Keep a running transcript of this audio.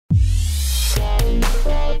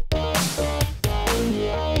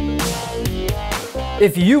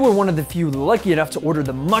If you were one of the few lucky enough to order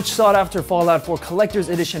the much sought after Fallout 4 Collector's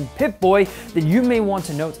Edition Pip-Boy, then you may want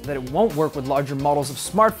to note that it won't work with larger models of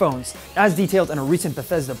smartphones. As detailed in a recent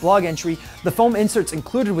Bethesda blog entry, the foam inserts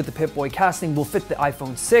included with the Pip-Boy casting will fit the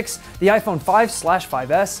iPhone 6, the iPhone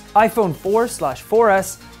 5/5S, iPhone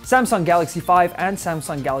 4/4S, Samsung Galaxy 5, and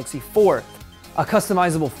Samsung Galaxy 4. A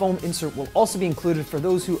customizable foam insert will also be included for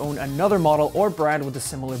those who own another model or brand with a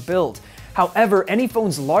similar build. However, any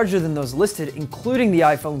phones larger than those listed, including the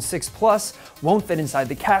iPhone 6 Plus, won't fit inside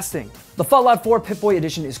the casting. The Fallout 4 Pip-Boy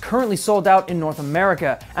edition is currently sold out in North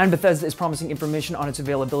America, and Bethesda is promising information on its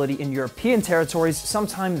availability in European territories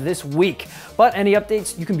sometime this week. But any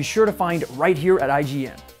updates you can be sure to find right here at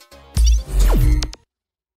IGN.